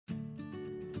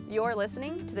You're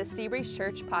listening to the Seabreeze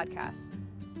Church podcast.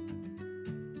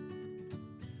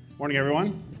 Morning,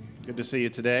 everyone. Good to see you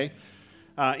today.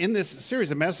 In this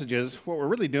series of messages, what we're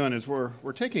really doing is we're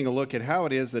taking a look at how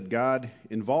it is that God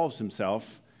involves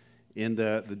himself in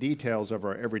the details of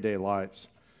our everyday lives.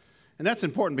 And that's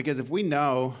important because if we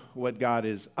know what God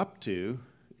is up to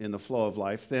in the flow of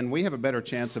life, then we have a better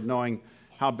chance of knowing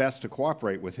how best to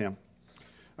cooperate with him.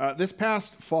 This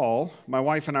past fall, my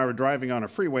wife and I were driving on a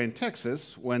freeway in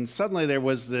Texas when suddenly there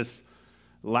was this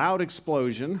loud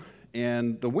explosion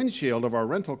and the windshield of our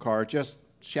rental car just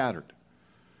shattered.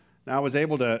 Now, I was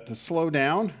able to slow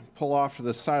down, pull off to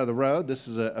the side of the road. This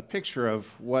is a picture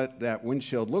of what that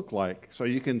windshield looked like, so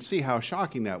you can see how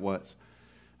shocking that was.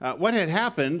 What had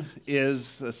happened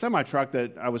is a semi-truck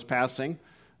that I was passing,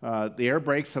 the air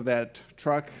brakes of that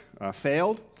truck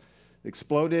failed,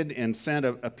 exploded, and sent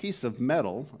a piece of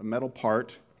metal, a metal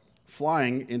part,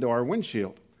 flying into our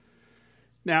windshield.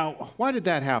 Now, why did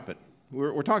that happen?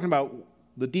 We're talking about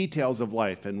the details of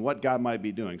life and what God might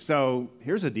be doing. So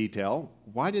here's a detail.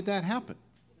 Why did that happen?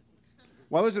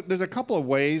 Well, there's a couple of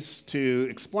ways to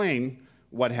explain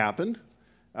what happened.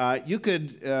 You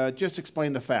could just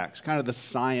explain the facts, kind of the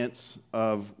science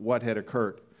of what had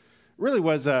occurred. It really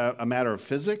was a matter of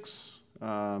physics,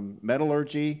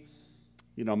 metallurgy.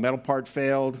 Metal part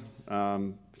failed,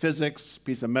 physics,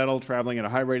 piece of metal traveling at a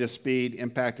high rate of speed,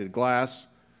 impacted glass.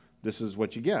 This is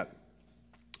what you get.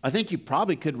 I think you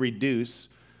probably could reduce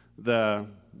the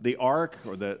arc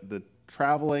or the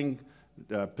traveling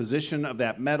position of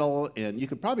that metal, and you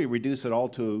could probably reduce it all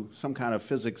to some kind of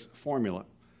physics formula.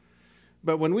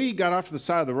 But when we got off to the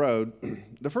side of the road,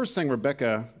 the first thing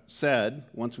Rebecca said,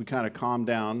 once we kind of calmed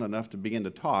down enough to begin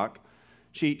to talk,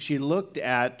 she looked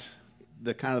at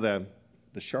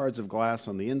the shards of glass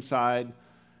on the inside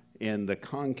and the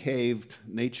concaved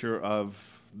nature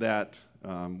of that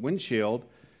windshield,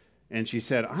 and she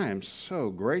said, I am so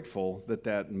grateful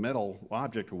that metal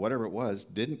object or whatever it was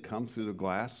didn't come through the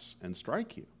glass and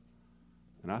strike you.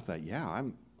 And I thought, yeah,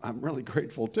 I'm really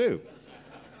grateful too.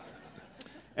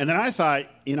 And then I thought,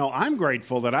 I'm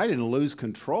grateful that I didn't lose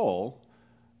control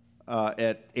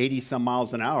at 80 some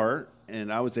miles an hour,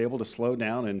 and I was able to slow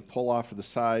down and pull off to the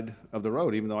side of the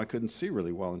road, even though I couldn't see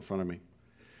really well in front of me.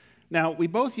 Now, we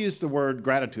both use the word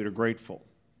gratitude or grateful.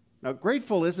 Now,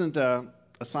 grateful isn't a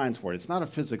science word. It's not a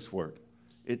physics word.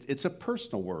 It's a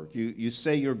personal word. You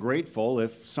say you're grateful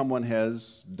if someone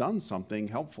has done something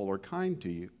helpful or kind to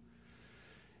you.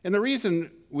 And the reason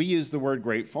we use the word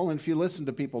grateful, and if you listen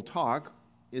to people talk,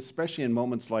 especially in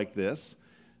moments like this,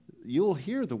 you'll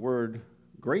hear the word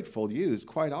grateful used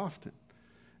quite often.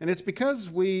 And it's because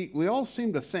we all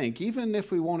seem to think, even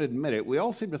if we won't admit it, we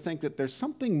all seem to think that there's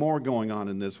something more going on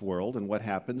in this world and what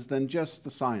happens than just the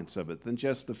science of it, than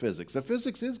just the physics. The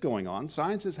physics is going on,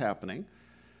 science is happening,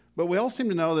 but we all seem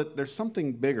to know that there's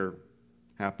something bigger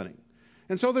happening.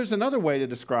 And so there's another way to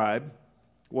describe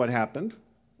what happened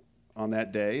on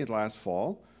that day last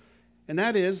fall, and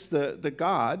that is the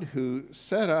God who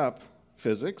set up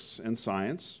physics and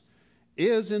science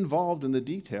is involved in the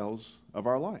details of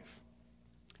our life.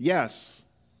 Yes,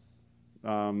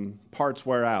 parts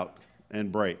wear out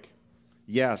and break.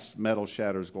 Yes, metal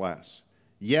shatters glass.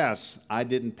 Yes, I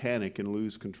didn't panic and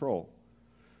lose control.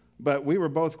 But we were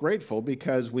both grateful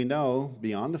because we know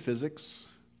beyond the physics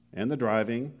and the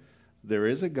driving, there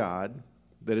is a God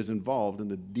that is involved in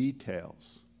the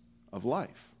details of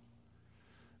life.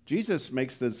 Jesus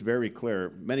makes this very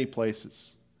clear many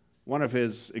places. One of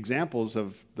his examples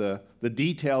of the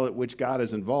detail at which God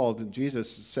is involved, and Jesus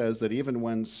says that even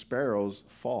when sparrows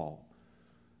fall,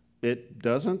 it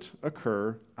doesn't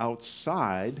occur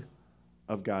outside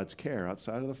of God's care,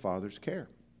 outside of the Father's care.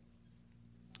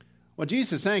 What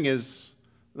Jesus is saying is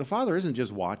the Father isn't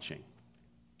just watching.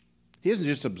 He isn't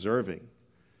just observing.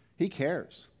 He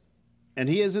cares. And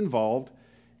he is involved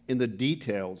in the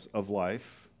details of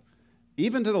life,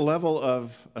 even to the level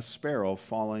of a sparrow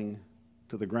falling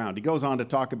to the ground. He goes on to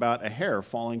talk about a hair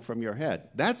falling from your head.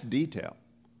 That's detail.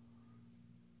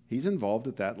 He's involved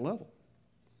at that level.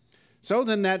 So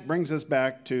then that brings us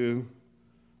back to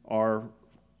our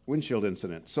windshield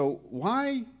incident. So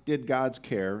why did God's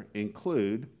care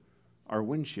include our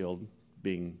windshield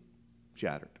being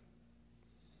shattered?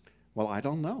 Well, I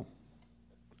don't know.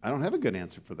 I don't have a good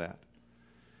answer for that.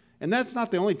 And that's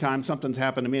not the only time something's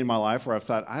happened to me in my life where I've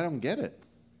thought, I don't get it.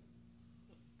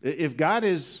 If God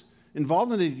is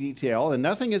involved in the detail and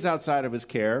nothing is outside of his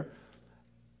care,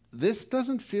 this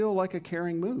doesn't feel like a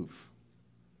caring move.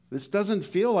 This doesn't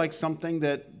feel like something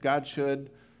that God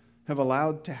should have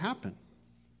allowed to happen.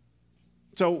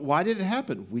 So why did it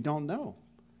happen? We don't know.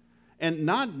 And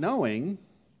not knowing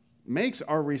makes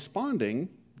our responding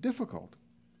difficult.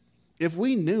 If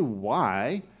we knew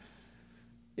why,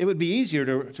 it would be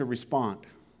easier to respond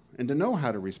and to know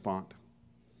how to respond.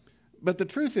 But the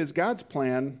truth is, God's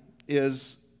plan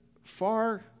is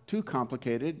far too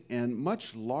complicated and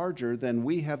much larger than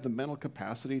we have the mental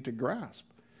capacity to grasp.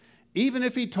 Even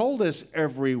if he told us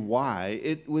every why,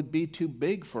 it would be too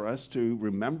big for us to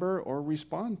remember or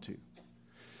respond to.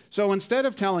 So instead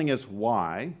of telling us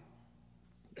why,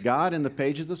 God in the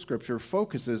pages of Scripture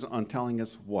focuses on telling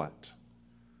us what.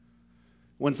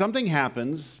 When something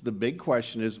happens, the big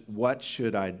question is, what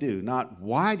should I do? Not,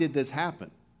 why did this happen?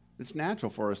 It's natural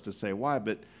for us to say why,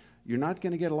 but you're not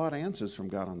going to get a lot of answers from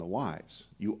God on the whys.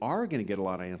 You are going to get a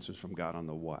lot of answers from God on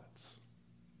the whats.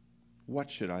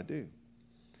 What should I do?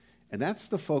 And that's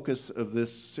the focus of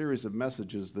this series of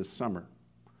messages this summer.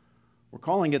 We're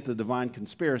calling it the Divine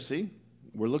Conspiracy.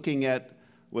 We're looking at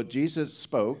what Jesus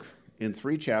spoke in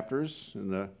 3 chapters in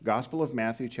the Gospel of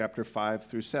Matthew, chapter 5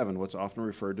 through 7, what's often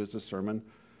referred to as the Sermon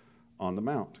on the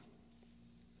Mount.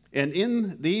 And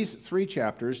in these 3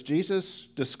 chapters, Jesus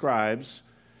describes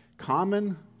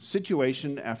common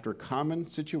situation after common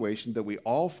situation that we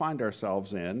all find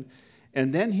ourselves in,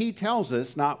 and then he tells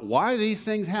us not why these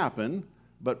things happen,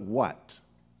 but what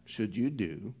should you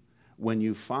do when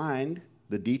you find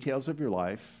the details of your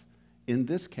life in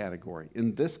this category,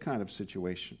 in this kind of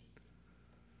situation.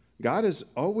 God is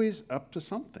always up to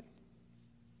something.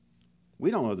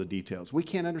 We don't know the details. We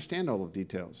can't understand all the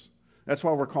details. That's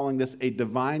why we're calling this a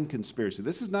divine conspiracy.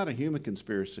 This is not a human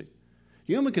conspiracy.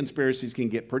 Human conspiracies can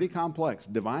get pretty complex.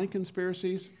 Divine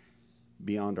conspiracies,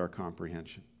 beyond our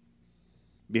comprehension.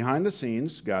 Behind the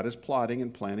scenes, God is plotting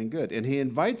and planning good. And he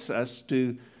invites us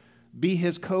to be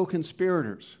his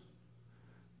co-conspirators.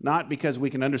 Not because we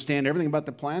can understand everything about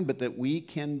the plan, but that we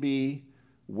can be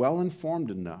well-informed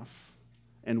enough.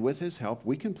 And with his help,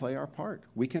 we can play our part.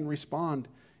 We can respond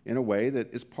in a way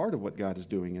that is part of what God is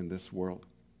doing in this world.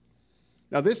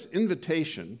 Now, this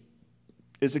invitation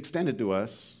is extended to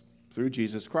us through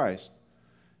Jesus Christ.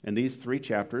 And these 3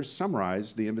 chapters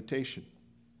summarize the invitation.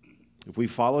 If we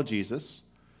follow Jesus,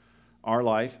 our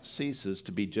life ceases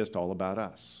to be just all about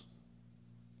us.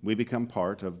 We become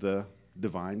part of the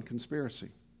divine conspiracy.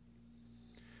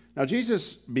 Now,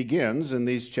 Jesus begins in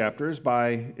these chapters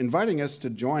by inviting us to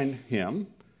join him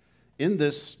in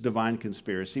this divine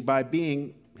conspiracy by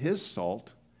being his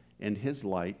salt and his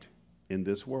light in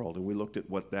this world. And we looked at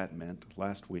what that meant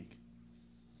last week.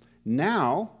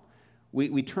 Now,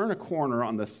 we turn a corner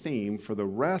on the theme for the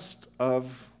rest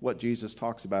of what Jesus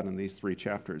talks about in these 3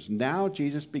 chapters. Now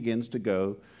Jesus begins to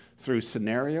go through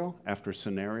scenario after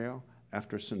scenario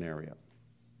after scenario,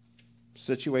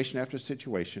 situation after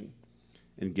situation,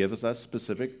 and gives us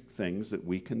specific things that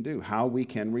we can do, how we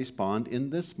can respond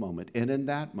in this moment and in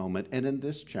that moment and in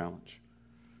this challenge.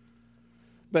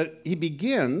 But he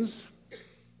begins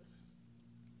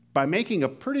by making a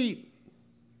pretty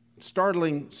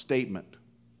startling statement.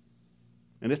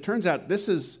 And it turns out this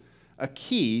is a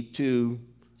key to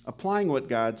applying what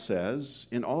God says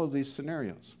in all of these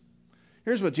scenarios.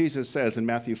 Here's what Jesus says in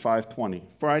Matthew 5:20.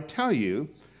 For I tell you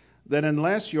that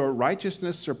unless your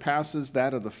righteousness surpasses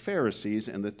that of the Pharisees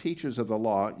and the teachers of the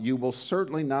law, you will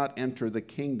certainly not enter the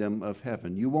kingdom of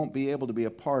heaven. You won't be able to be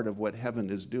a part of what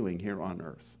heaven is doing here on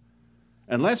earth.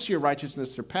 Unless your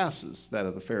righteousness surpasses that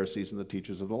of the Pharisees and the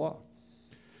teachers of the law.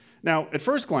 Now, at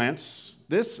first glance,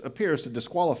 this appears to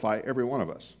disqualify every one of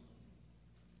us.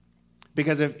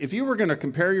 Because if you were going to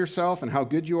compare yourself and how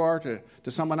good you are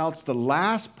to someone else, the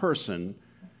last person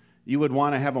you would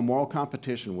want to have a moral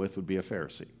competition with would be a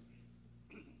Pharisee.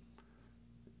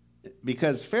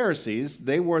 Because Pharisees,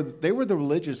 they were the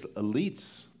religious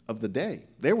elites of the day.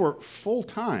 They were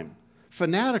full-time,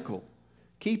 fanatical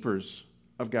keepers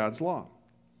of God's law.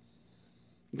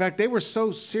 In fact, they were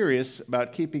so serious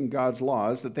about keeping God's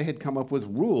laws that they had come up with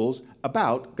rules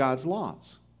about God's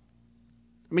laws.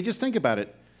 I mean, just think about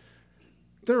it.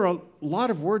 There are a lot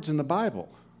of words in the Bible.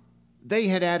 They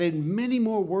had added many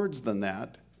more words than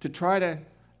that to try to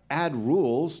add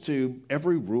rules to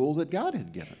every rule that God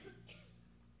had given.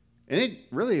 And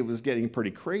it was getting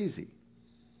pretty crazy.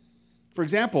 For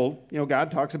example,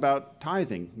 God talks about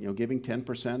tithing, giving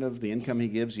 10% of the income he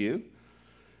gives you.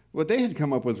 Well, they had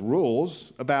come up with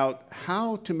rules about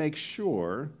how to make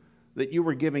sure that you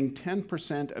were giving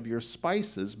 10% of your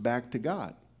spices back to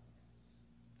God.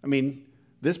 I mean,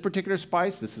 this particular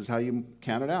spice, this is how you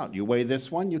count it out. You weigh this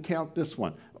one, you count this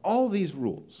one. All these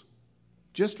rules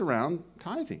just around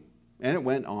tithing. And it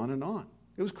went on and on.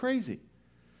 It was crazy.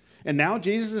 And now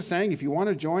Jesus is saying, if you want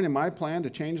to join in my plan to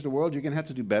change the world, you're going to have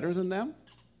to do better than them?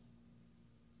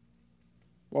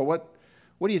 Well,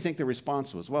 what do you think the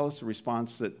response was? Well, it's the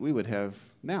response that we would have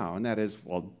now, and that is,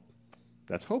 well,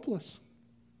 that's hopeless.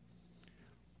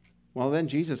 Well, then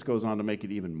Jesus goes on to make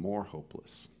it even more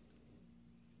hopeless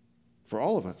for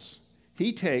all of us.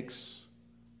 He takes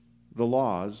the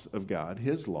laws of God,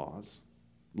 his laws,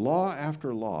 law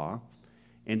after law,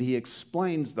 and he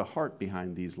explains the heart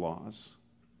behind these laws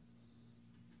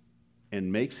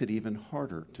and makes it even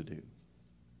harder to do.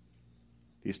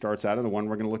 He starts out in the one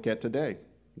we're going to look at today,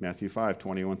 Matthew 5,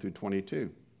 21 through 22.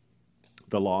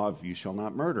 The law of you shall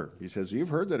not murder. He says, you've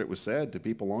heard that it was said to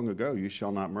people long ago, you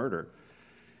shall not murder.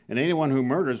 And anyone who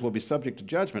murders will be subject to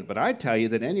judgment. But I tell you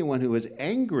that anyone who is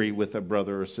angry with a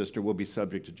brother or sister will be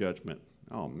subject to judgment.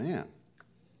 Oh, man.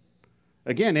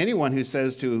 Again, anyone who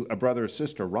says to a brother or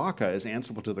sister, Raka, is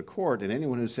answerable to the court, and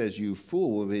anyone who says, you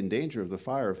fool, will be in danger of the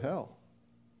fire of hell.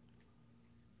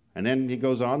 And then he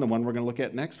goes on, the one we're going to look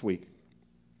at next week,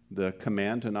 the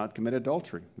command to not commit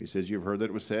adultery. He says, you've heard that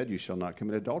it was said, you shall not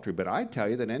commit adultery. But I tell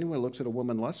you that anyone who looks at a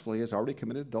woman lustfully has already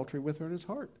committed adultery with her in his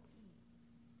heart.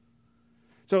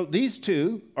 So these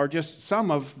two are just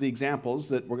some of the examples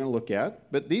that we're going to look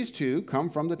at, but these two come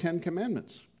from the Ten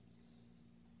Commandments.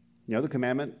 You know, the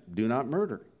commandment, do not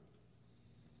murder.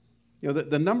 You know,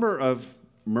 the number of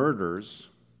murders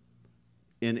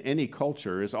in any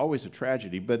culture is always a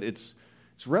tragedy, but it's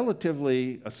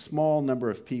relatively a small number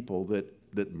of people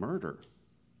that murder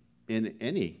in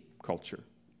any culture.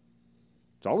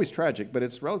 It's always tragic, but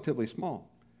it's relatively small.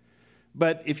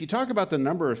 But if you talk about the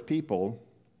number of people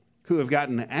who have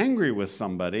gotten angry with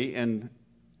somebody and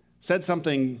said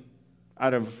something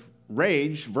out of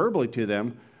rage verbally to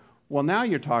them, well, now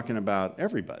you're talking about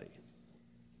everybody,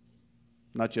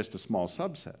 not just a small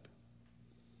subset.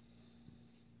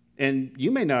 And you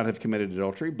may not have committed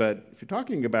adultery, but if you're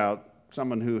talking about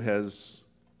someone who has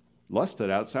lusted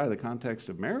outside of the context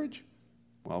of marriage,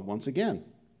 well, once again,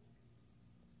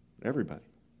 everybody.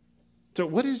 So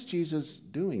what is Jesus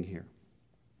doing here?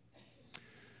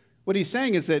 What he's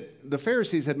saying is that the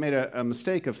Pharisees had made a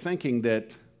mistake of thinking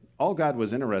that all God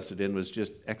was interested in was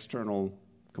just external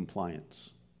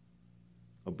compliance,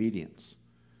 obedience.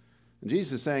 And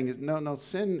Jesus is saying, no,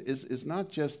 sin is not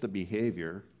just the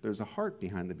behavior. There's a heart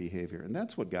behind the behavior, and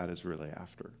that's what God is really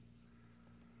after.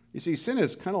 You see, sin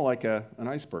is kind of like an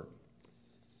iceberg.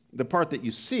 The part that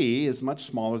you see is much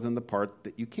smaller than the part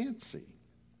that you can't see.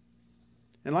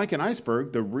 And like an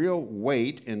iceberg, the real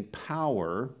weight and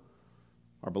power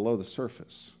are below the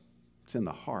surface. It's in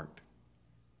the heart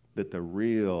that the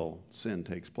real sin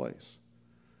takes place.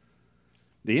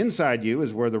 The inside you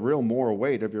is where the real moral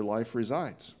weight of your life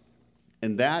resides.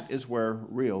 And that is where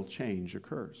real change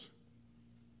occurs.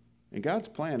 And God's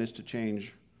plan is to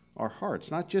change our hearts,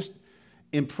 not just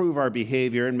improve our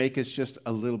behavior and make us just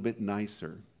a little bit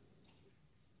nicer.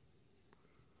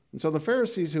 And so the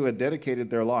Pharisees who had dedicated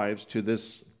their lives to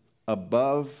this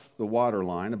above the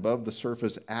waterline, above the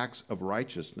surface acts of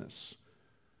righteousness,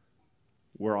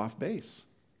 were off base.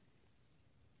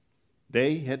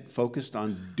 They had focused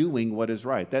on doing what is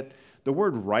right. That the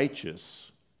word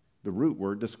righteous, the root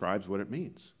word, describes what it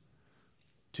means.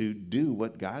 To do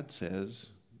what God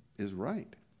says is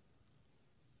right.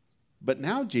 But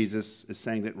now Jesus is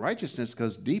saying that righteousness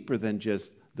goes deeper than just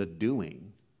the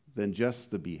doing, than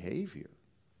just the behavior.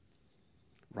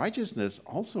 Righteousness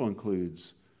also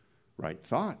includes right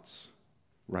thoughts,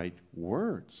 right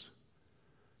words,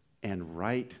 and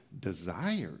right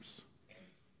desires.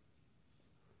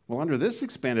 Well, under this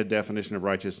expanded definition of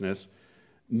righteousness,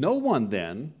 no one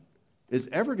then is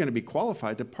ever going to be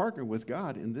qualified to partner with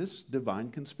God in this divine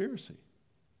conspiracy.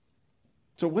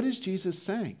 So what is Jesus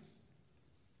saying?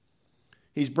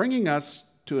 He's bringing us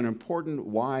to an important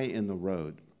why in the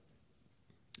road.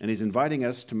 And he's inviting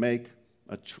us to make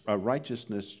a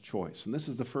righteousness choice. And this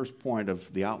is the first point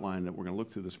of the outline that we're going to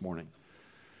look through this morning.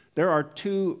 There are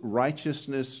two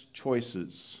righteousness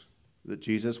choices that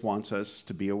Jesus wants us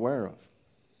to be aware of.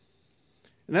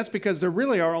 And that's because there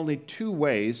really are only two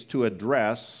ways to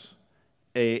address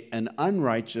an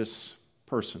unrighteous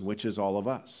person, which is all of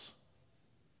us.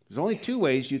 There's only two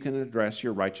ways you can address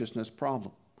your righteousness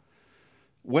problem.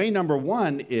 Way number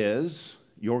one is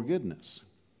your goodness.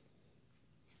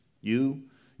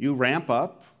 You ramp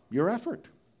up your effort.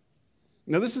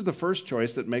 Now, this is the first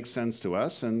choice that makes sense to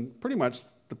us and pretty much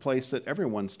the place that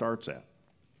everyone starts at.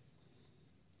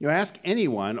 You ask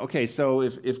anyone, okay, so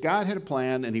if God had a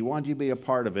plan and he wanted you to be a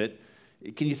part of it,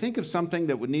 can you think of something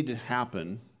that would need to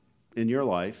happen in your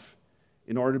life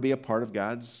in order to be a part of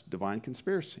God's divine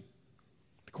conspiracy,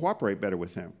 to cooperate better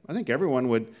with him? I think everyone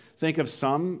would think of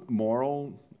some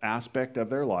moral aspect of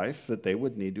their life that they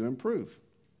would need to improve.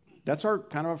 That's our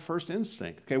kind of first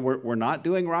instinct. Okay, we're not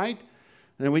doing right.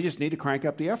 And then we just need to crank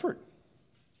up the effort.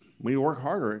 We need to work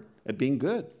harder at being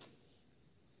good.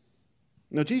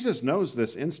 Now, Jesus knows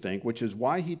this instinct, which is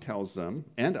why he tells them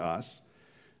and us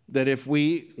that if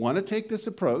we want to take this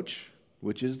approach,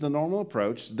 which is the normal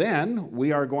approach, then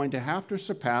we are going to have to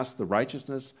surpass the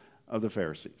righteousness of the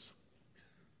Pharisees.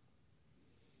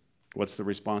 What's the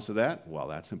response to that? Well,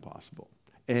 that's impossible.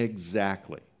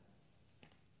 Exactly.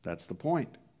 That's the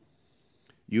point.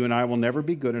 You and I will never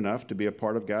be good enough to be a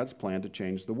part of God's plan to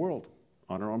change the world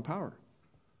on our own power.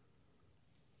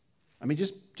 I mean,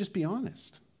 just be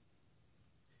honest.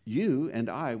 You and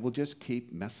I will just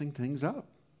keep messing things up.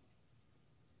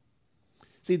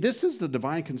 See, this is the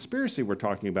divine conspiracy we're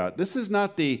talking about. This is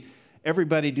not the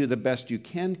everybody do the best you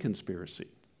can conspiracy.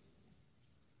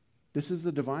 This is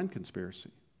the divine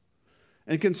conspiracy.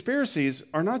 And conspiracies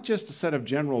are not just a set of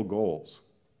general goals.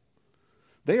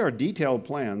 They are detailed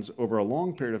plans over a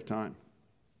long period of time.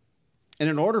 And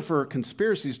in order for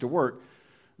conspiracies to work,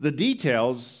 the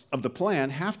details of the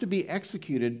plan have to be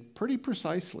executed pretty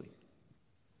precisely.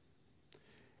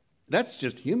 That's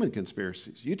just human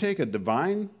conspiracies. You take a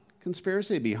divine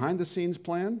conspiracy, behind-the-scenes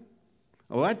plan,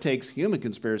 well, that takes human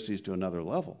conspiracies to another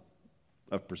level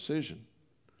of precision.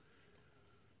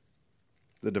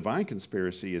 The divine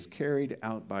conspiracy is carried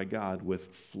out by God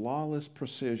with flawless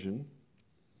precision,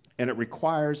 and it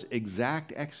requires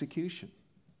exact execution.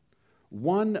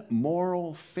 One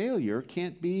moral failure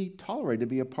can't be tolerated to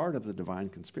be a part of the divine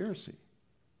conspiracy.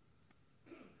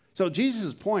 So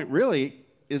Jesus' point really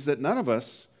is that none of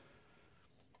us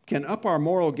can up our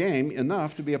moral game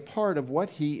enough to be a part of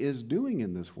what he is doing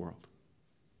in this world.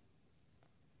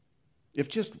 If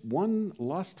just one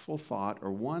lustful thought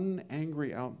or one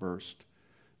angry outburst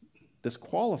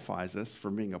disqualifies us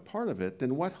from being a part of it,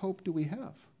 then what hope do we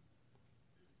have?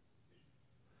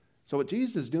 So what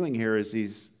Jesus is doing here is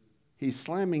he's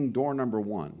slamming door number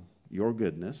one, your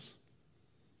goodness,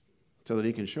 so that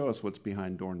he can show us what's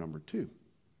behind door number two.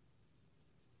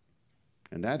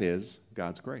 And that is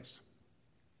God's grace.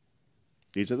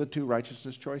 These are the two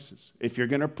righteousness choices. If you're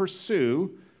going to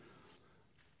pursue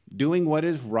doing what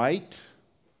is right,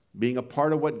 being a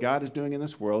part of what God is doing in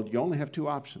this world, you only have two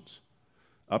options.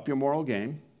 Up your moral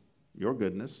game, your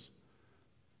goodness,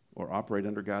 or operate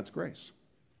under God's grace.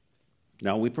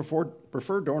 Now, we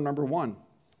prefer door number one.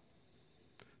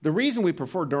 The reason we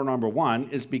prefer door number one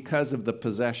is because of the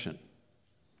possession.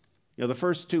 You know, the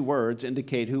first two words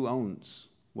indicate who owns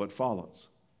what follows.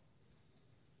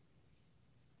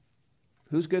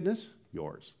 Whose goodness?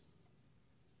 Yours.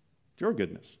 It's your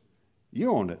goodness.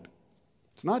 You own it.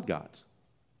 It's not God's.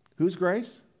 Whose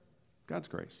grace? God's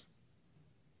grace.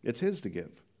 It's his to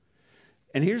give.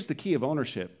 And here's the key of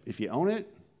ownership. If you own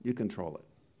it, you control it.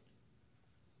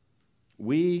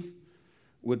 We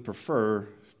would prefer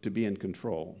to be in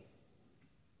control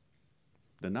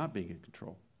than not being in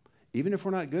control. Even if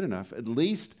we're not good enough, at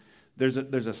least there's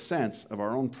a sense of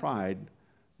our own pride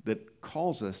that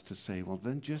calls us to say, well,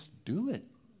 then just do it.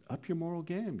 Up your moral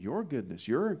game, your goodness,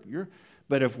 your.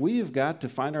 But if we have got to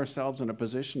find ourselves in a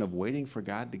position of waiting for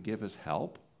God to give us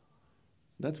help,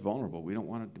 that's vulnerable. We don't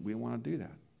want to do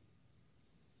that.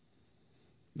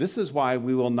 This is why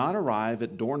we will not arrive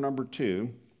at door number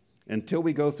two until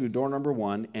we go through door number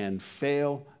one and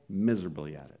fail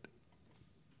miserably at it.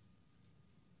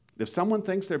 If someone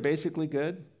thinks they're basically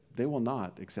good, they will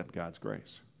not accept God's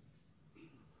grace.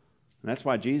 And that's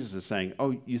why Jesus is saying,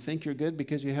 oh, you think you're good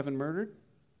because you haven't murdered?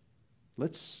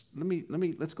 Let's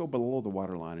go below the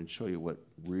waterline and show you what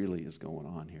really is going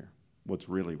on here, what's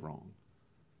really wrong.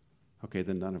 Okay,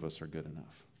 then none of us are good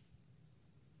enough.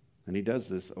 And he does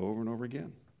this over and over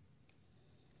again.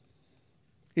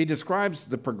 He describes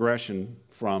the progression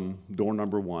from door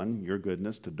number one, your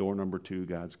goodness, to door number two,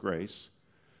 God's grace.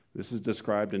 This is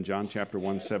described in John chapter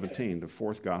 1:17, the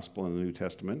fourth gospel in the New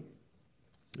Testament.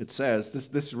 It says,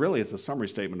 this really is a summary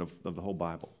statement of the whole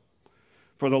Bible.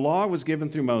 For the law was given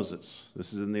through Moses.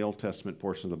 This is in the Old Testament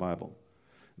portion of the Bible.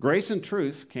 Grace and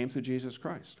truth came through Jesus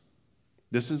Christ.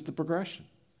 This is the progression.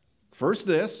 First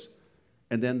this,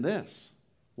 and then this.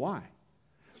 Why?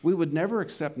 We would never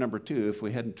accept number two if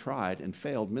we hadn't tried and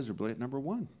failed miserably at number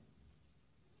one.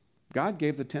 God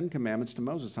gave the 10 Commandments to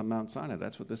Moses on Mount Sinai.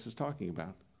 That's what this is talking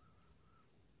about.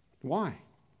 Why?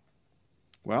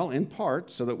 Well, in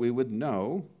part, so that we would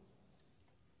know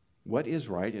what is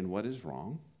right and what is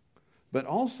wrong, but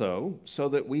also so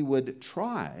that we would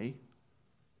try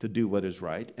to do what is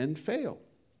right and fail.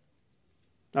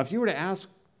 Now, if you were to ask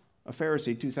a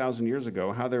Pharisee 2,000 years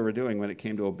ago how they were doing when it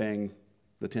came to obeying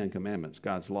the 10 Commandments,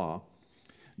 God's law,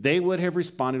 they would have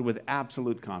responded with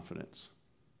absolute confidence.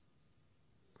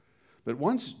 But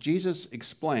once Jesus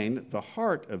explained the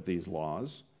heart of these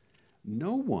laws,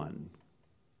 no one,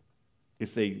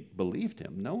 if they believed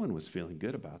him, no one was feeling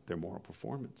good about their moral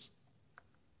performance.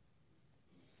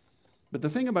 But the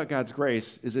thing about God's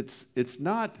grace is it's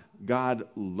not God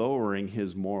lowering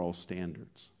his moral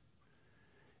standards.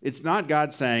 It's not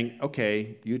God saying,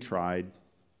 okay, you tried.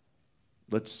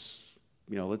 Let's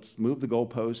move the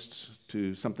goalposts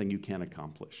to something you can't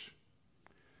accomplish.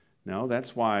 No,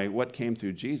 that's why what came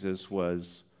through Jesus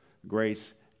was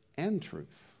grace and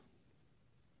truth,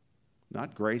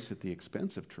 not grace at the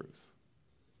expense of truth.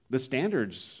 The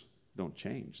standards don't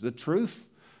change. The truth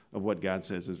of what God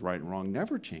says is right and wrong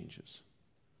never changes.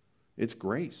 It's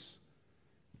grace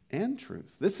and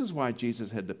truth. This is why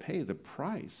Jesus had to pay the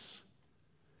price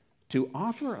to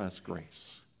offer us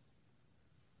grace.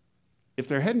 If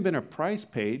there hadn't been a price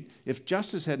paid, if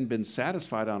justice hadn't been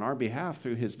satisfied on our behalf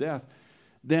through his death,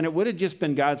 then it would have just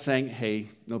been God saying, hey,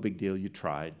 no big deal, you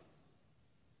tried.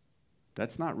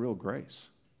 That's not real grace.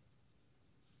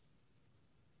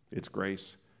 It's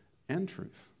grace and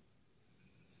truth.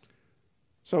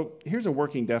 So here's a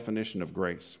working definition of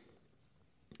grace.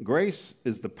 Grace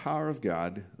is the power of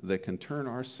God that can turn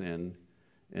our sin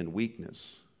and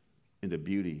weakness into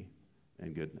beauty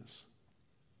and goodness.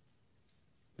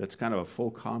 That's kind of a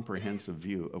full comprehensive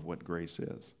view of what grace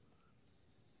is.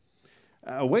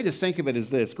 A way to think of it is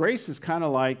this. Grace is kind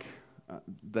of like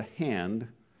the hand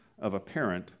of a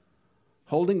parent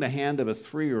holding the hand of a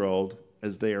 3-year-old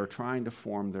as they are trying to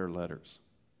form their letters.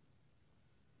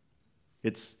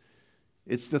 It's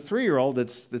the 3-year-old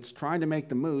that's trying to make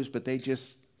the moves, but they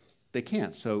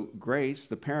can't. So grace,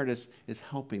 the parent, is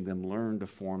helping them learn to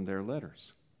form their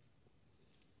letters.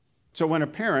 So when a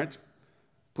parent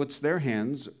puts their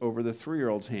hands over the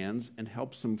 3-year-old's hands and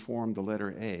helps them form the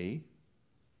letter A,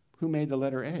 who made the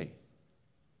letter A?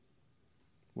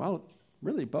 Well,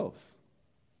 really both.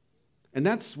 And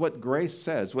that's what grace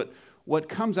says. What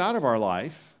comes out of our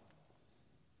life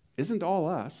isn't all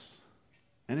us,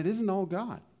 and it isn't all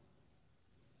God.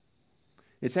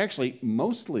 It's actually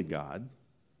mostly God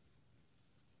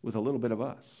with a little bit of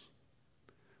us.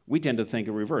 We tend to think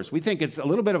in reverse. We think it's a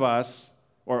little bit of us,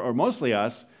 or mostly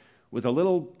us, with a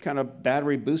little kind of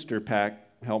battery booster pack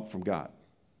help from God.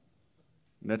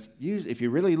 And that's usually, if you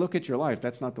really look at your life,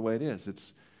 that's not the way it is.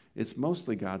 It's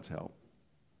mostly God's help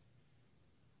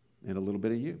and a little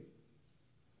bit of you.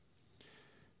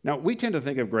 Now, we tend to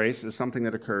think of grace as something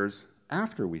that occurs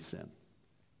after we sin.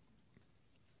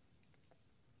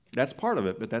 That's part of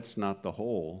it, but that's not the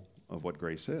whole of what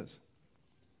grace is.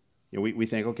 We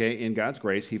think, okay, in God's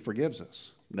grace, he forgives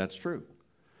us. That's true.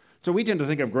 So we tend to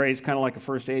think of grace kind of like a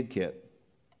first aid kit.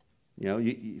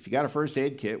 If you got a first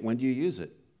aid kit, when do you use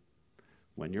it?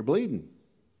 When you're bleeding.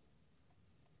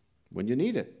 When you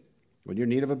need it. When you're in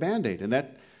need of a Band-Aid. And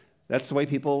that's the way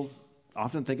people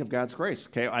often think of God's grace.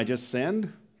 Okay, I just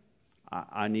sinned.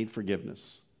 I need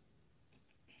forgiveness.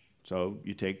 So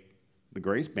you take the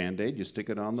grace Band-Aid, you stick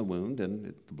it on the wound,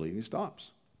 and the bleeding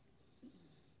stops.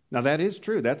 Now that is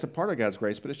true. That's a part of God's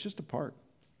grace, but it's just a part.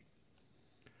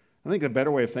 I think a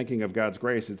better way of thinking of God's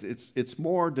grace is it's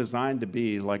more designed to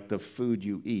be like the food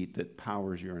you eat that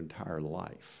powers your entire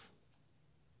life.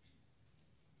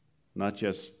 Not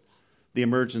just the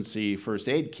emergency first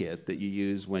aid kit that you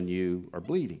use when you are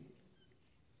bleeding.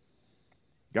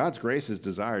 God's grace is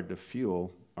desired to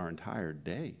fuel our entire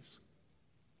days.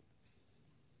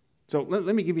 So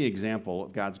let me give you an example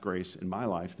of God's grace in my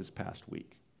life this past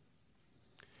week.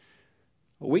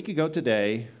 A week ago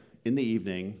today, in the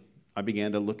evening, I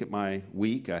began to look at my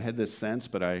week. I had this sense,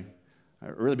 but I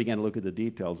really began to look at the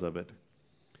details of it.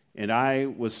 And I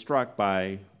was struck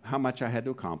by how much I had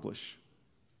to accomplish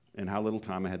and how little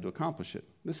time I had to accomplish it.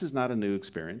 This is not a new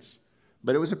experience,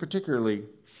 but it was a particularly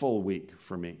full week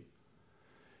for me.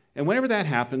 And whenever that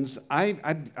happens, I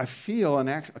feel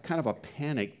a kind of a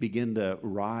panic begin to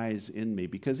rise in me,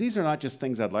 because these are not just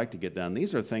things I'd like to get done.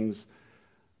 These are things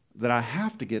that I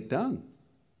have to get done.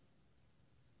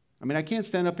 I mean, I can't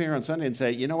stand up here on Sunday and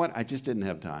say, you know what, I just didn't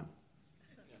have time.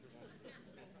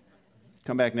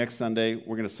 Come back next Sunday,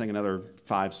 we're going to sing another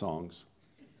 5 songs.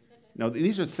 No,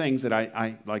 these are things that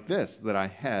I like this, that I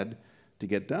had to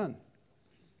get done.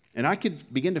 And I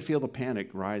could begin to feel the panic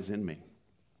rise in me.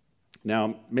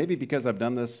 Now, maybe because I've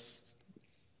done this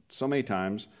so many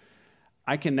times,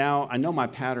 I know my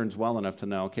patterns well enough to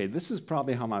know, okay, this is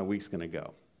probably how my week's going to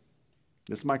go.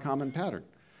 This is my common pattern.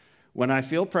 When I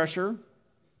feel pressure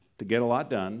to get a lot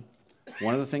done,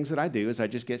 one of the things that I do is I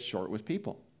just get short with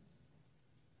people.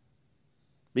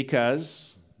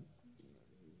 Because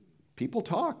people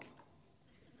talk.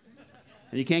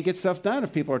 And you can't get stuff done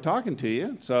if people are talking to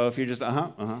you. So if you're just,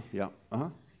 yeah.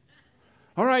 All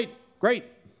right, great,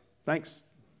 thanks.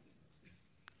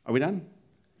 Are we done?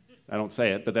 I don't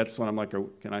say it, but that's when I'm like,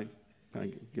 can I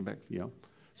get back?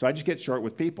 So I just get short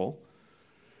with people.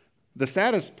 The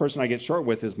saddest person I get short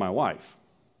with is my wife.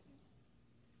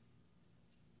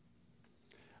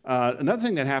 Another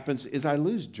thing that happens is I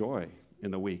lose joy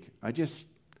in the week. I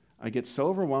get so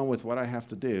overwhelmed with what I have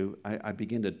to do, I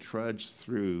begin to trudge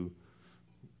through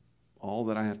all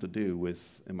that I have to do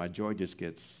and my joy just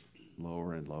gets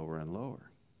lower and lower and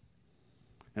lower.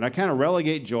 And I kind of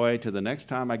relegate joy to the next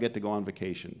time I get to go on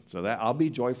vacation. So that I'll be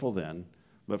joyful then,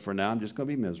 but for now I'm just going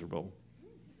to be miserable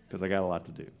because I got a lot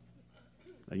to do.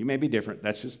 Now, you may be different.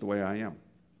 That's just the way I am.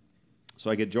 So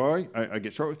I get joy. I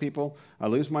get short with people. I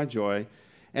lose my joy.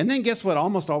 And then guess what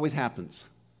almost always happens?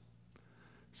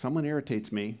 Someone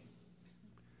irritates me.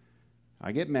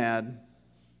 I get mad,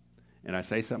 and I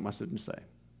say something I shouldn't say.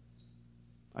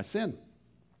 I sin.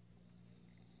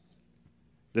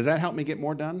 Does that help me get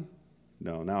more done?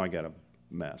 No, now I got a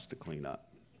mess to clean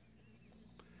up.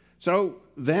 So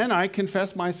then I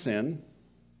confess my sin,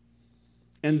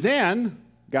 and then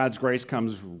God's grace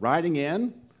comes riding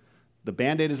in, the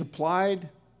Band-Aid is applied,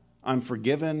 I'm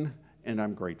forgiven, and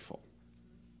I'm grateful.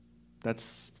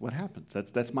 That's what happens.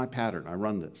 That's my pattern. I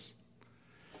run this.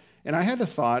 And I had a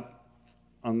thought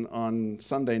on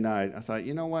Sunday night. I thought,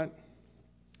 you know what?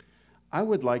 I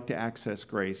would like to access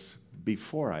grace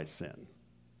before I sin,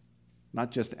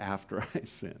 not just after I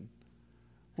sin.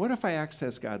 What if I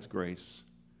access God's grace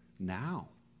now?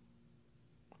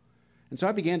 And so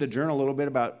I began to journal a little bit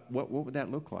about what would that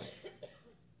look like?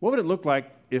 What would it look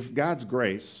like if God's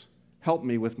grace helped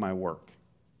me with my work?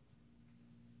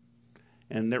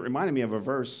 And that reminded me of a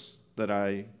verse that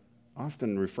I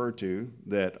often refer to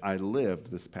that I lived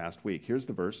this past week. Here's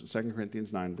the verse, 2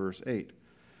 Corinthians 9, verse 8.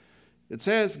 It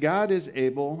says, God is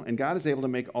able to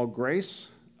make all grace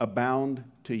abound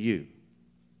to you.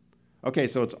 Okay,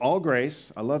 so it's all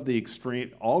grace. I love the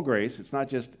extreme, all grace. It's not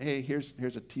just, hey, here's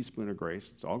a teaspoon of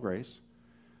grace. It's all grace.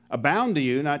 Abound to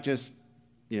you, not just,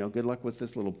 good luck with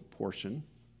this little portion.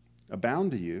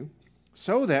 Abound to you,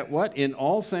 so that what? In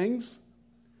all things,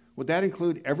 would that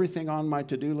include everything on my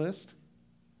to-do list?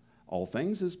 All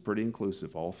things is pretty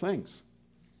inclusive, all things.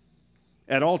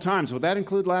 At all times, would that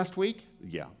include last week?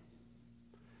 Yeah.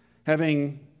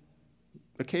 Having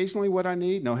occasionally what I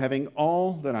need? No, having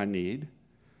all that I need.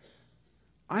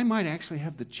 I might actually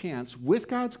have the chance, with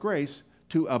God's grace,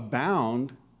 to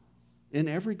abound in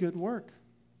every good work.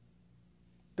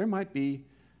 There might be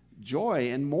joy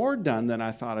and more done than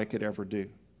I thought I could ever do.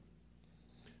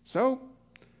 So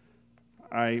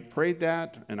I prayed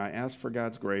that, and I asked for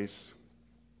God's grace,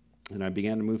 and I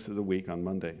began to move through the week on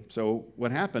Monday. So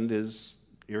what happened is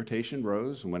irritation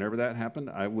rose, and whenever that happened,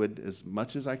 I would, as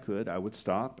much as I could, I would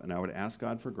stop, and I would ask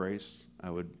God for grace. I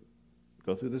would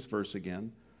go through this verse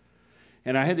again.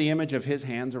 And I had the image of his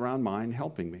hands around mine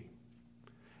helping me.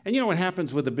 And you know what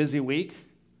happens with a busy week?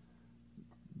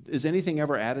 Is anything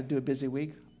ever added to a busy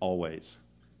week? Always.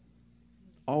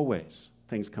 Always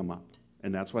things come up.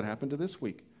 And that's what happened to this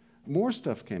week. More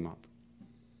stuff came up.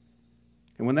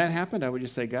 And when that happened, I would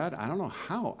just say, God, I don't know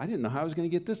how. I didn't know how I was going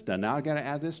to get this done. Now I've got to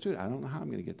add this to it. I don't know how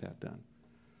I'm going to get that done.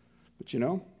 But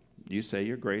you say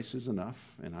your grace is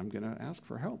enough, and I'm going to ask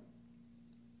for help.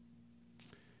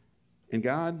 And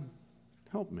God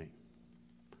helped me.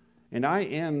 And I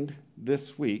end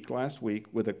last week,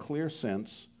 with a clear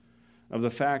sense of the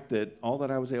fact that all that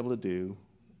I was able to do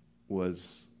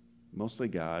was mostly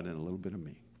God and a little bit of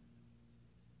me.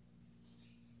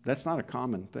 That's not a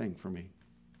common thing for me.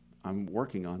 I'm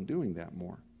working on doing that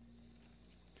more.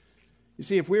 You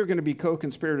see, if we're going to be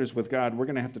co-conspirators with God, we're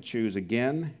going to have to choose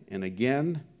again and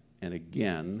again and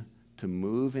again to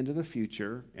move into the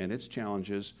future and its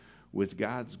challenges with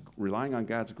relying on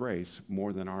God's grace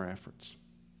more than our efforts,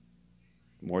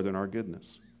 more than our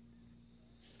goodness.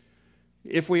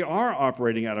 If we are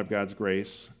operating out of God's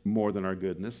grace more than our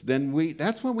goodness, then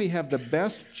that's when we have the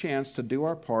best chance to do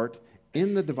our part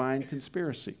in the divine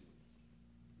conspiracy.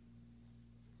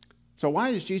 So why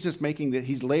is Jesus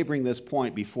he's laboring this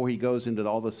point before he goes into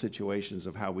all the situations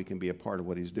of how we can be a part of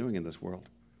what he's doing in this world?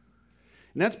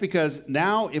 And that's because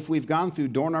now, if we've gone through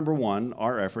door number 1,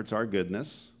 our efforts, our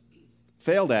goodness,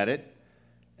 failed at it,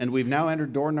 and we've now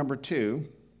entered door number 2,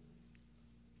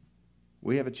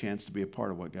 we have a chance to be a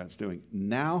part of what God's doing.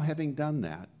 Now, having done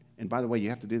that, and by the way, you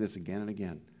have to do this again and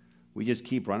again. We just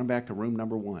keep running back to room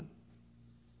number 1.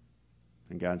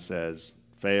 And God says,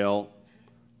 fail,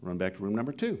 run back to room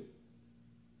number 2.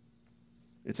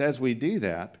 It's as we do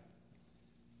that,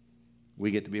 we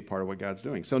get to be a part of what God's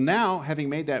doing. So now, having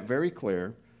made that very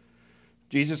clear,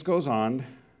 Jesus goes on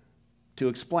to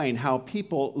explain how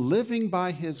people living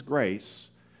by his grace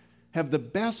have the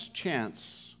best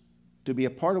chance to be a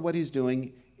part of what he's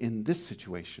doing in this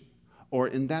situation, or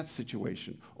in that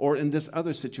situation, or in this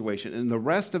other situation. And the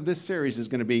rest of this series is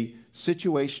going to be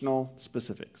situational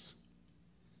specifics.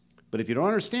 But if you don't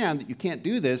understand that you can't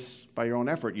do this by your own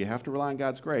effort, you have to rely on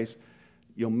God's grace,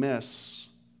 you'll miss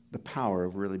the power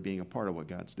of really being a part of what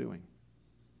God's doing.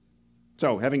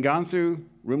 So, having gone through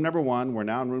room number 1, we're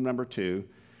now in room number 2.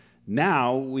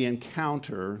 Now we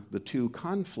encounter the 2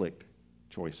 conflict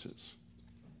choices.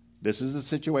 This is the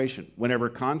situation. Whenever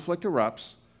conflict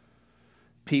erupts,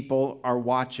 people are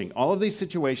watching. All of these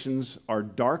situations are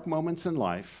dark moments in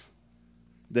life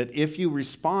that if you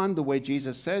respond the way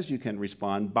Jesus says you can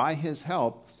respond, by his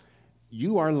help,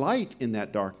 you are light in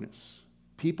that darkness.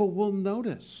 People will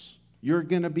notice. You're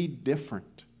going to be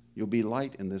different. You'll be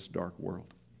light in this dark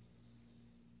world.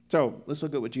 So let's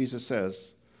look at what Jesus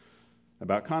says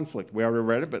about conflict. We already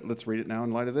read it, but let's read it now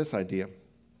in light of this idea.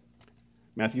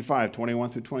 Matthew 5, 21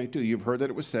 through 22. You've heard that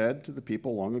it was said to the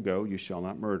people long ago, you shall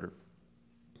not murder.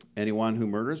 Anyone who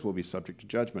murders will be subject to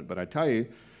judgment. But I tell you,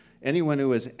 anyone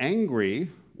who is angry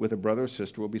with a brother or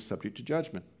sister will be subject to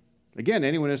judgment. Again,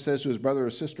 anyone who says to his brother or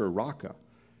sister, Raka,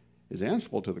 is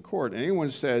answerable to the court. Anyone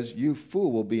who says, you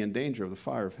fool, will be in danger of the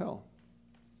fire of hell.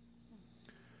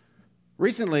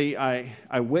 Recently,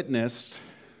 I witnessed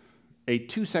a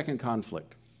 2-second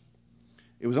conflict.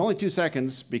 It was only 2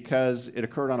 seconds because it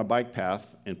occurred on a bike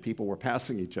path and people were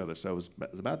passing each other. So it was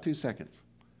about 2 seconds.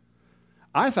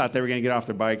 I thought they were going to get off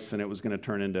their bikes and it was going to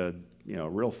turn into, a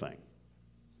real thing.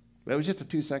 But it was just a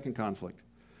 2-second conflict.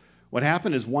 What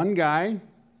happened is one guy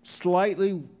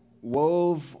slightly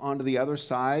wove onto the other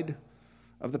side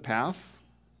of the path.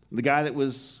 The guy that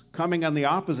was coming on the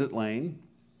opposite lane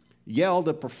yelled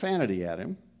a profanity at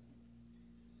him.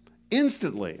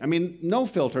 Instantly, no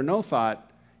filter, no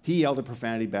thought, he yelled a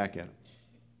profanity back at him.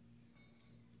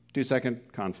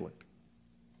 2-second conflict.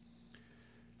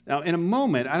 Now, in a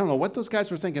moment, I don't know what those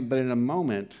guys were thinking, but in a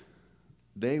moment,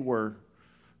 they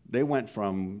went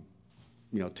from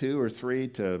 2 or 3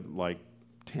 to like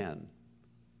 10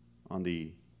 on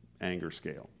the anger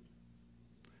scale.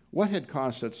 What had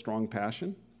caused such strong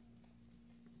passion?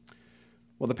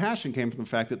 Well, the passion came from the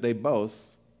fact that they both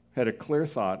had a clear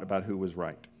thought about who was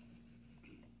right.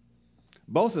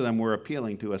 Both of them were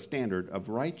appealing to a standard of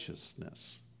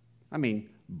righteousness.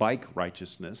 Bike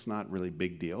righteousness, not really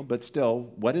big deal, but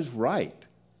still, what is right?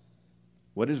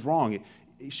 What is wrong?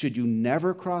 Should you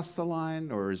never cross the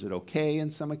line, or is it okay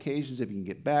in some occasions if you can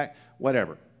get back?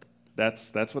 Whatever.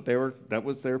 That's what they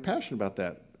were passionate about,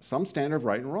 that. Some standard of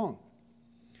right and wrong.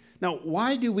 Now,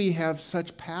 why do we have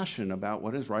such passion about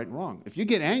what is right and wrong? If you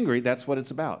get angry, that's what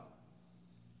it's about.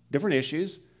 Different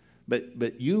issues,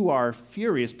 but you are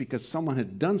furious because someone has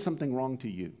done something wrong to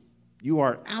you. You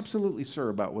are absolutely sure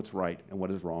about what's right and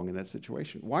what is wrong in that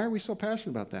situation. Why are we so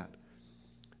passionate about that?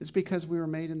 It's because we were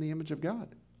made in the image of God.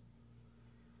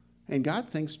 And God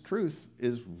thinks truth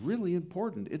is really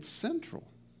important. It's central.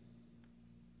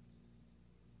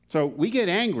 So we get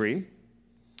angry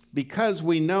because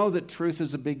we know that truth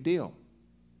is a big deal.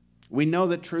 We know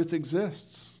that truth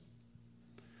exists.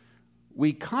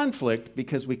 We conflict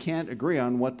because we can't agree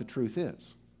on what the truth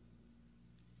is.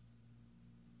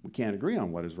 We can't agree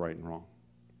on what is right and wrong.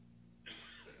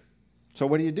 So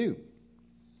what do?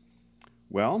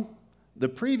 Well, the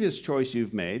previous choice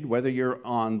you've made, whether you're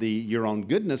on your own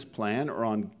goodness plan or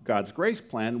on God's grace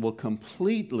plan, will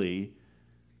completely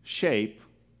shape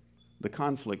the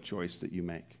conflict choice that you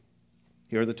make.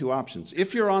 Here are the 2 options.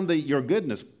 If you're on your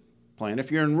goodness plan,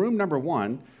 if you're in room number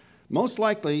 1, most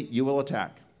likely you will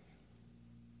attack.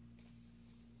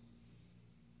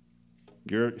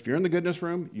 If you're in the goodness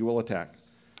room, you will attack.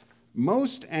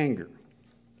 Most anger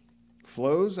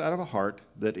flows out of a heart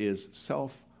that is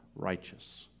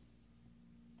self-righteous.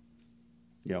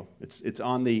 It's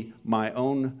on the my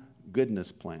own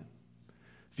goodness plan.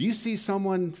 If you see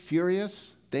someone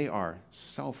furious, they are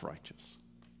self-righteous.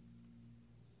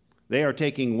 They are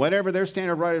taking whatever their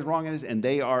standard of right is wrong is, and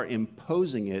they are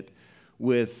imposing it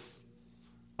with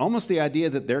almost the idea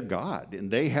that they're God,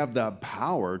 and they have the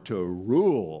power to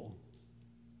rule.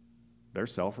 They're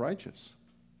self-righteous.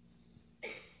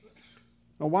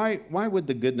 Now, why would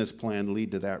the goodness plan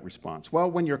lead to that response? Well,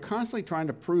 when you're constantly trying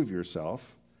to prove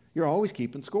yourself, you're always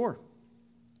keeping score.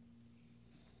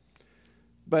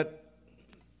 But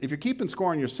if you're keeping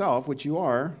score on yourself, which you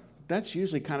are, that's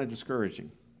usually kind of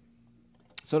discouraging.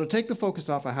 So to take the focus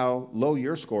off of how low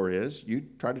your score is, you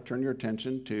try to turn your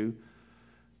attention to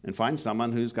and find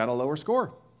someone who's got a lower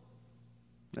score.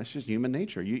 That's just human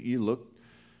nature. You look,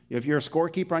 if you're a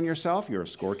scorekeeper on yourself, you're a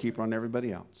scorekeeper on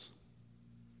everybody else.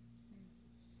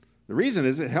 The reason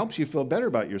is it helps you feel better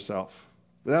about yourself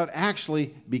without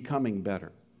actually becoming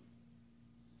better.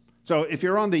 So if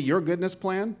you're on the your goodness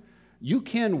plan, you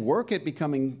can work at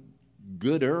becoming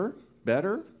gooder,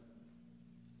 better.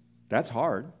 That's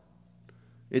hard.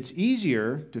 It's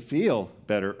easier to feel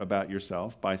better about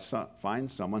yourself by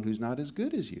find someone who's not as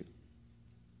good as you.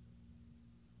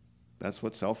 That's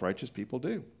what self-righteous people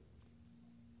do.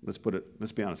 Let's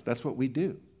be honest, that's what we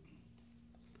do.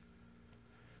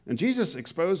 And Jesus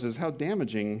exposes how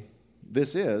damaging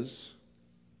this is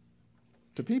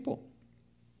to people.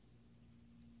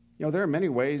 You know, there are many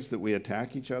ways that we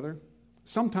attack each other.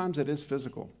 Sometimes it is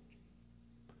physical.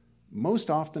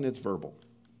 Most often it's verbal.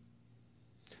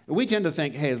 And we tend to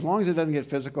think, hey, as long as it doesn't get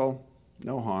physical,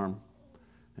 no harm.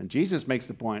 And Jesus makes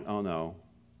the point, oh no,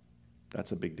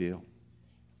 that's a big deal.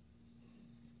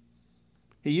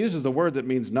 He uses the word that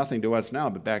means nothing to us now,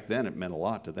 but back then it meant a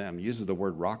lot to them. He uses the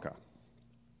word raka.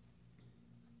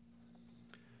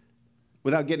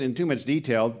 Without getting into too much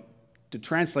detail, to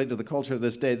translate to the culture of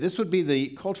this day, this would be the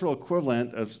cultural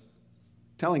equivalent of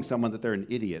telling someone that they're an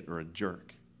idiot or a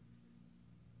jerk.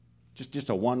 Just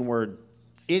a one-word,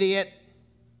 idiot.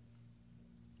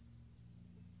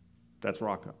 That's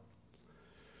raka.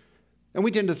 And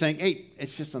we tend to think, hey,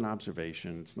 it's just an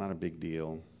observation. It's not a big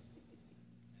deal.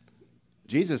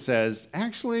 Jesus says,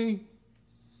 actually,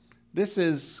 this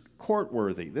is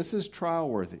court-worthy. This is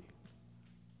trial-worthy.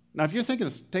 Now, if you're thinking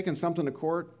of taking something to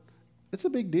court, it's a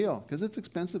big deal because it's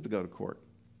expensive to go to court.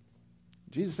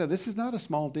 Jesus said, this is not a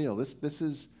small deal. This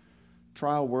is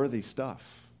trial-worthy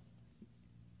stuff,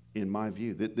 in my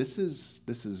view. This is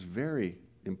very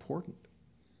important.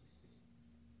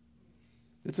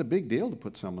 It's a big deal to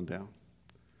put someone down.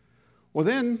 Well,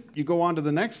 then you go on to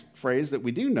the next phrase that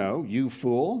we do know, you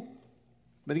fool.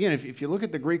 But again, if you look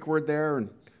at the Greek word there and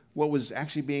what was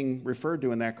actually being referred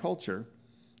to in that culture,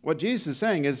 what Jesus is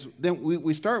saying is then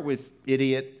we start with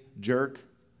idiot, jerk,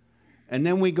 and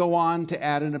then we go on to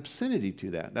add an obscenity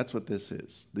to that. That's what this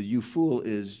is. The you fool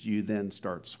is you then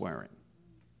start swearing.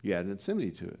 You add an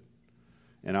obscenity to it.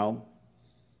 And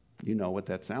you know what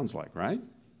that sounds like, right?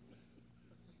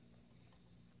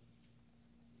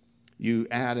 You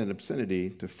add an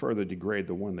obscenity to further degrade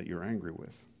the one that you're angry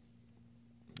with.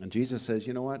 And Jesus says,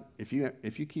 you know what? If you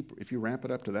ramp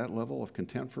it up to that level of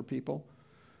contempt for people,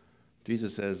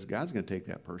 Jesus says, God's going to take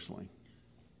that personally.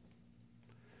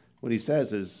 What he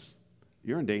says is,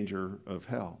 you're in danger of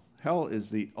hell. Hell is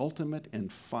the ultimate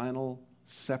and final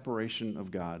separation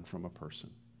of God from a person.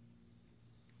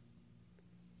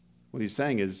 What he's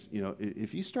saying is, you know,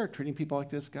 if you start treating people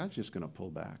like this, God's just going to pull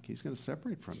back. He's going to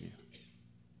separate from you.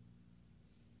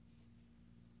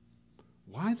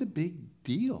 Why the big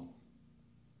deal?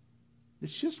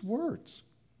 It's just words.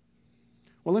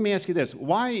 Well, let me ask you this.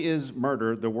 Why is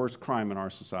murder the worst crime in our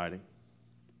society?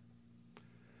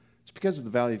 It's because of the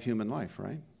value of human life,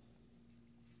 right?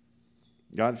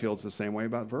 God feels the same way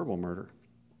about verbal murder.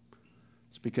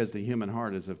 It's because the human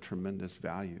heart is of tremendous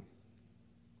value.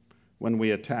 When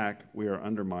we attack, we are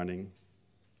undermining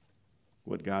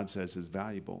what God says is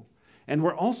valuable. And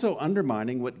we're also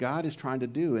undermining what God is trying to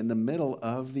do in the middle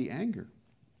of the anger.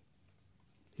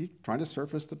 He's trying to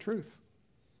surface the truth.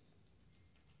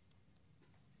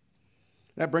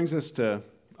 That brings us to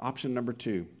option number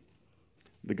 2,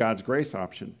 the God's grace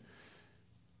option.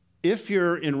 If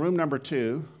you're in room number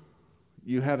 2,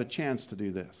 you have a chance to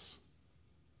do this.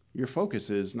 Your focus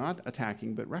is not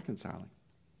attacking, but reconciling.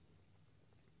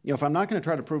 You know, if I'm not going to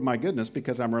try to prove my goodness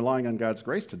because I'm relying on God's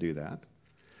grace to do that,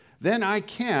 then I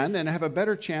can and have a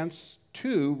better chance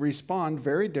to respond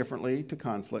very differently to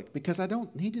conflict because I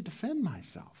don't need to defend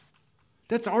myself.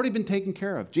 That's already been taken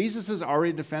care of. Jesus is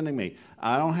already defending me.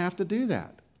 I don't have to do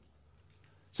that.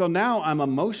 So now I'm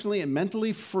emotionally and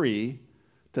mentally free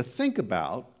to think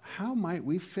about how might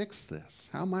we fix this?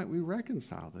 How might we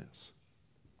reconcile this?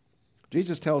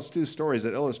 Jesus tells 2 stories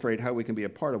that illustrate how we can be a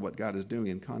part of what God is doing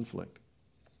in conflict.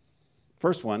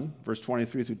 First one, verse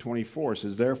 23 through 24,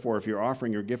 says, therefore, if you're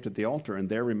offering your gift at the altar and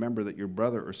there remember that your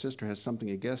brother or sister has something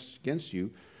against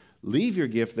you, leave your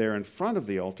gift there in front of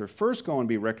the altar. First go and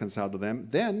be reconciled to them,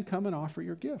 then come and offer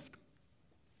your gift.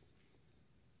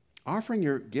 Offering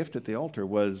your gift at the altar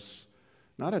was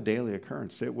not a daily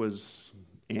occurrence. It was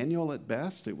annual at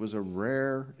best. It was a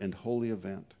rare and holy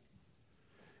event.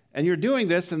 And you're doing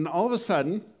this, and all of a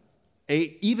sudden, an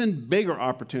even bigger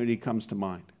opportunity comes to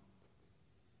mind.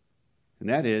 And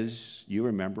that is, you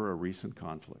remember a recent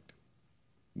conflict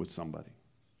with somebody.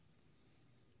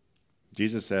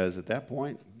 Jesus says, at that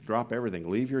point, drop everything,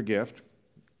 leave your gift,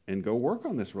 and go work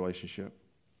on this relationship.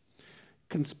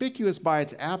 Conspicuous by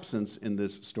its absence in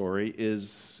this story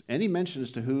is any mention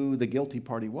as to who the guilty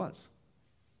party was.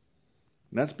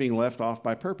 And that's being left off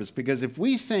by purpose, because if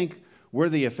we think we're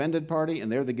the offended party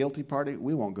and they're the guilty party,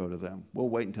 we won't go to them. We'll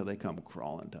wait until they come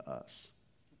crawling to us.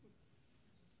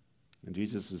 And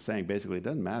Jesus is saying, basically, it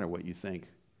doesn't matter what you think.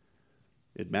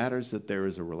 It matters that there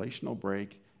is a relational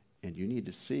break, and you need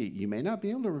to see. You may not be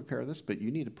able to repair this, but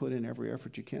you need to put in every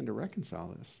effort you can to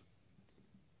reconcile this.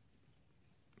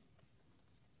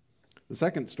 The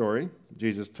second story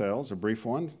Jesus tells, a brief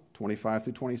one, 25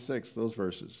 through 26, those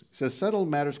verses. He says, settle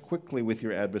matters quickly with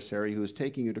your adversary who is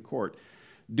taking you to court.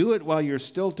 Do it while you're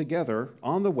still together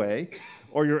on the way,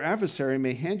 or your adversary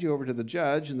may hand you over to the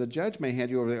judge, and the judge may hand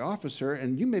you over to the officer,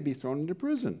 and you may be thrown into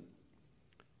prison.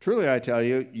 Truly, I tell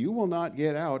you, you will not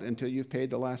get out until you've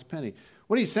paid the last penny.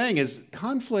 What he's saying is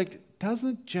conflict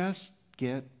doesn't just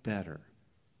get better.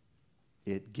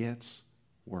 It gets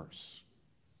worse.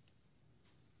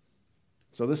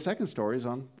 So this second story is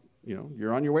on,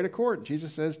 you're on your way to court.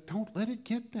 Jesus says, don't let it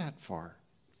get that far.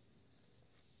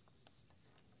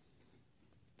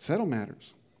 Settle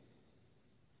matters.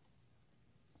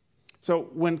 So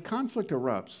when conflict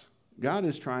erupts, God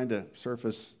is trying to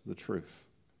surface the truth.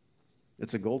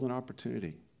 It's a golden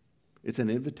opportunity. It's an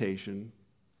invitation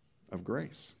of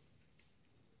grace.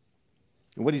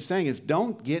 And what he's saying is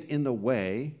don't get in the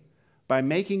way by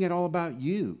making it all about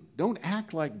you. Don't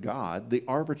act like God, the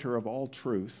arbiter of all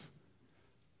truth,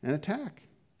 and attack.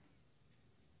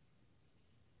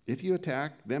 If you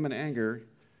attack them in anger,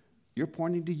 you're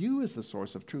pointing to you as the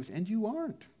source of truth, and you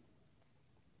aren't.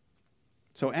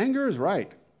 So anger is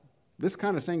right. This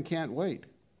kind of thing can't wait.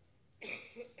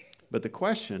 But the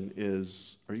question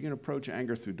is, are you going to approach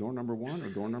anger through door number 1 or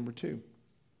door number 2?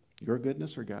 Your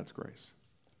goodness or God's grace?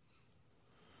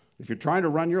 If you're trying to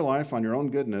run your life on your own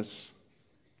goodness,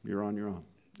 you're on your own.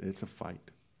 It's a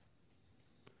fight.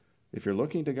 If you're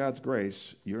looking to God's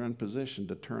grace, you're in position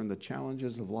to turn the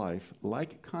challenges of life,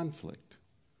 like conflict,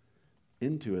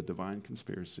 into a divine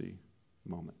conspiracy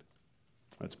moment.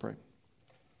 Let's pray.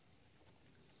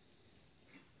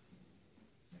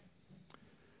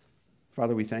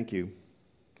 Father, we thank you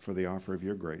for the offer of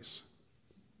your grace.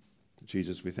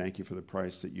 Jesus, we thank you for the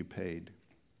price that you paid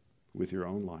with your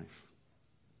own life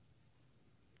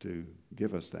to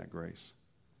give us that grace.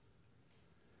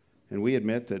 And we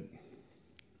admit that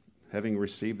having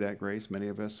received that grace, many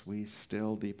of us, we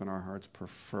still deep in our hearts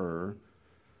prefer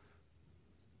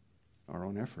our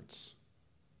own efforts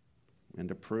and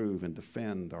to prove and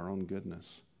defend our own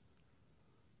goodness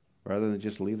rather than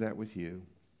just leave that with you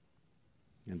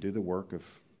and do the work of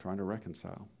trying to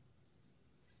reconcile.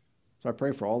 So I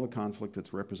pray for all the conflict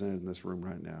that's represented in this room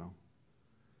right now.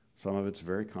 Some of it's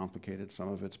very complicated. Some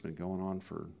of it's been going on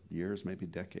for years, maybe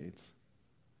decades.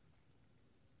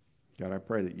 God, I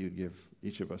pray that you'd give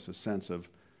each of us a sense of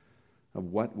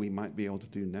what we might be able to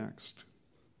do next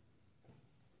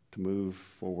to move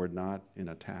forward, not in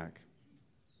attack,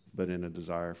 but in a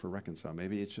desire for reconcile.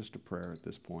 Maybe it's just a prayer at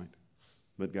this point.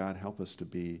 But God, help us to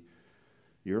be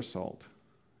your salt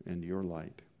and your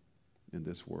light in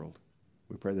this world.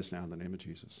 We pray this now in the name of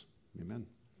Jesus. Amen.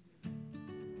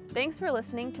 Thanks for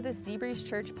listening to the Seabreeze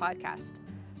Church podcast.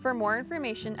 For more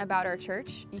information about our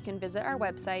church, you can visit our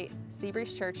website,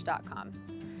 seabreezechurch.com.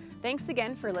 Thanks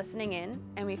again for listening in,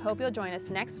 and we hope you'll join us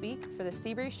next week for the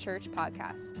Seabreeze Church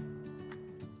podcast.